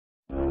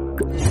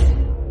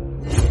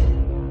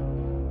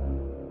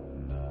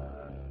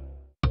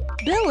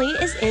Billy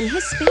is in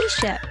his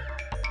spaceship.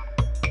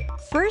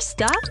 First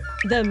stop,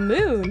 the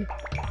moon.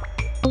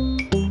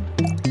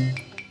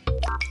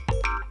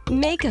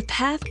 Make a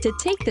path to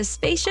take the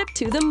spaceship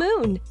to the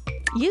moon.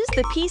 Use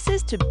the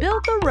pieces to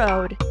build the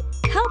road.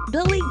 Help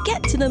Billy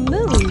get to the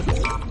moon.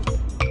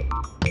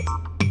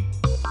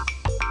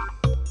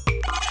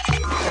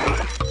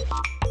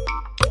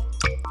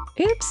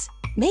 Oops!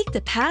 Make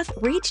the path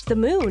reach the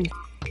moon.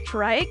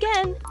 Try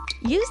again.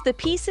 Use the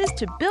pieces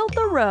to build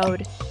the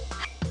road.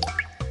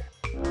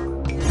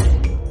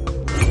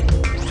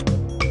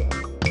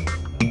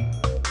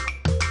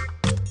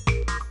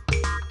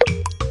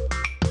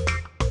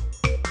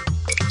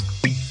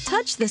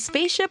 Touch the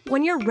spaceship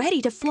when you're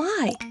ready to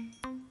fly.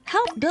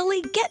 Help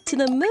Billy get to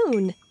the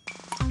moon.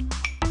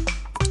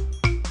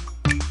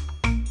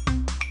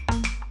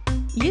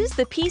 Use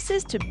the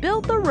pieces to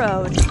build the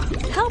road.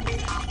 Help.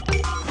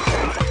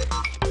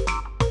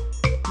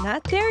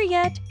 Not there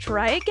yet.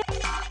 Try again.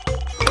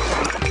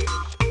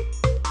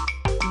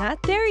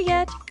 Not there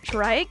yet.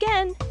 Try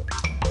again.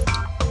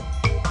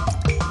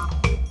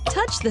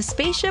 Touch the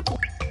spaceship.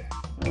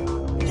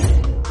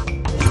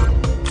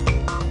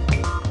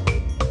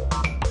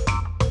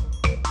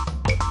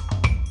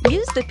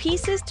 Use the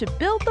pieces to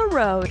build the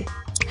road.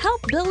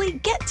 Help Billy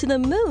get to the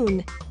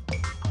moon.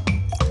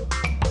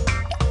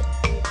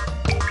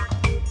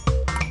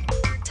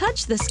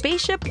 Touch the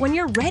spaceship when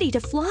you're ready to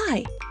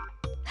fly.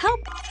 Help.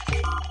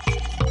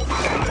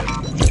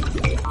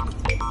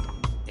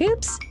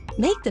 Oops!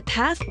 Make the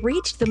path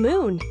reach the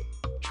moon.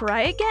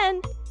 Try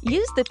again.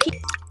 Use the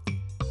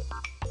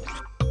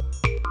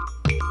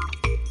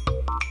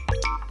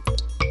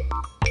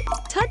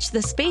Touch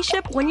the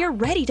spaceship when you're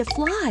ready to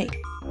fly.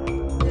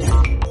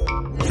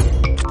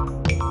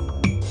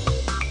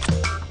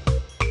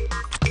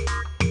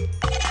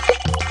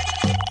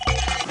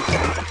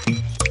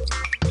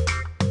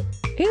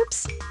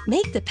 Oops!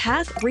 Make the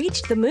path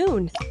reach the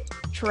moon.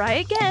 Try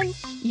again.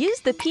 Use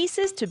the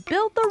pieces to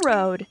build the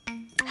road.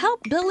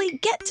 Help Billy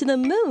get to the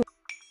moon.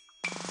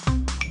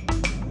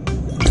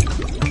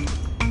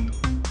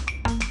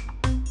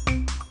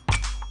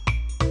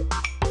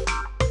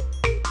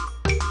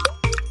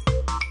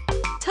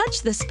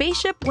 Touch the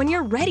spaceship when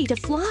you're ready to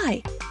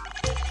fly.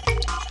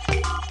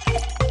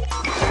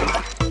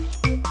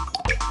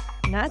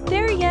 Not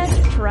there yet.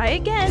 Try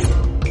again.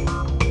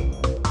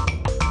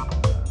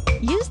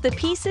 Use the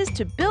pieces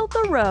to build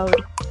the road.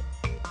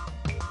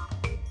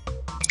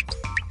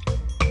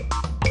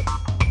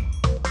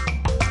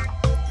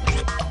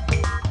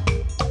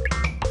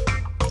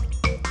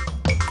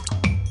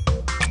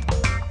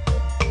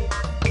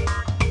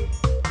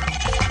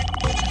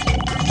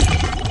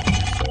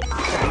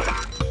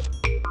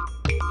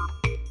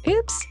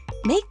 Oops!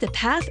 Make the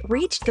path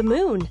reach the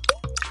moon.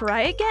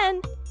 Try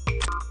again.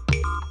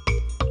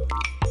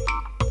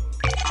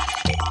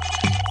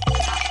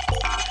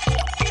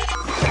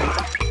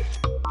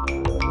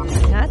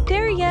 Not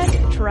there yet.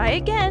 Try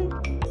again.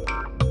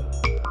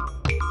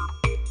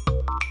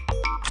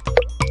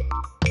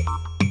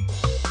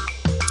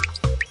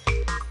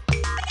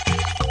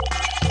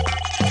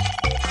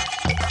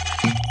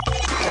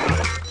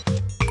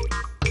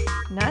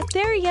 Not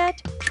there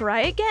yet.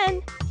 Try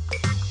again.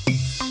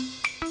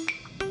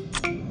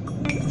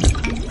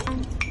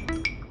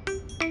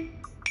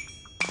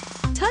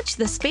 Touch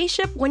the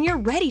spaceship when you're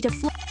ready to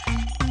fly.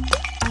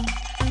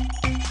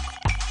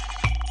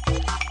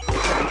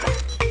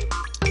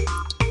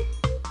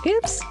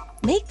 Oops!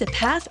 Make the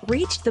path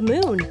reach the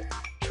moon.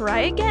 Try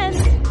again.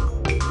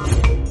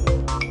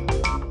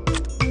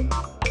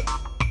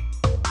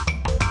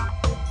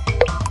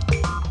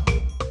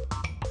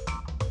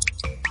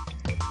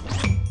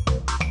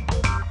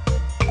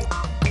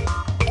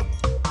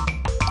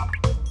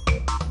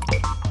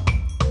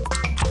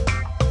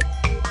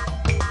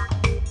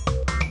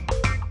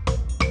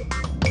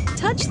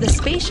 Touch the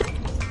spaceship.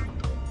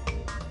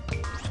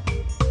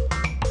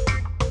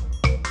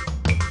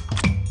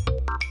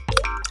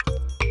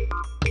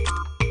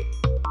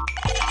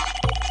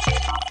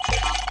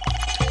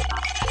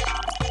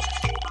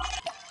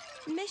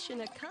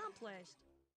 Mission accomplished.